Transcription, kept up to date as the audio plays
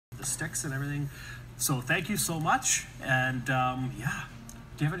the sticks and everything. So thank you so much. And yeah,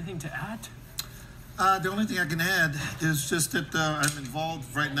 do you have anything to add? The only thing I can add is just that I'm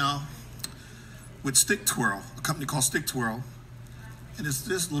involved right now with StickPro, a company called StickPro, and it's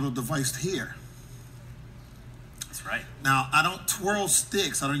this little device here. That's right. Now, I don't twirl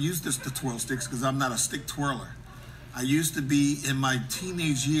sticks. I don't use this to twirl sticks because I'm not a stick twirler. I used to be in my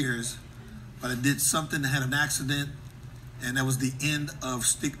teenage years, but I did something that had an accident, and that was the end of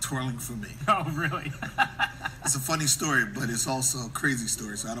stick twirling for me. Oh, really? It's a funny story, but it's also a crazy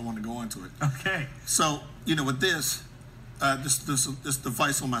story, so I don't want to go into it. Okay. So, you know, with this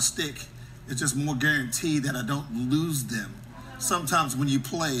device on my stick, it's just more guaranteed that I don't lose them. Sometimes when you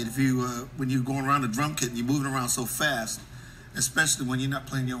play it, when you're going around the drum kit and you're moving around so fast, especially when you're not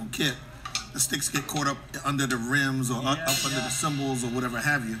playing your own kit, the sticks get caught up under the rims or up under the cymbals or whatever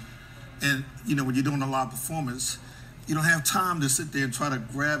have you. And, you know, when you're doing a live performance, you don't have time to sit there and try to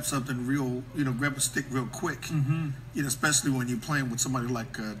grab something real, you know, grab a stick real quick. You know, especially when you're playing with somebody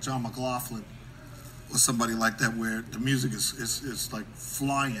like John McLaughlin or somebody like that, where the music is like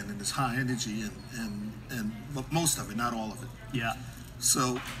flying and it's high energy but most of it, not all of it. Yeah.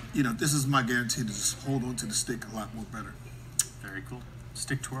 So, you know, this is my guarantee to just hold on to the stick a lot more better. Very cool.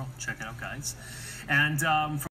 Stick twirl. Check it out, guys. And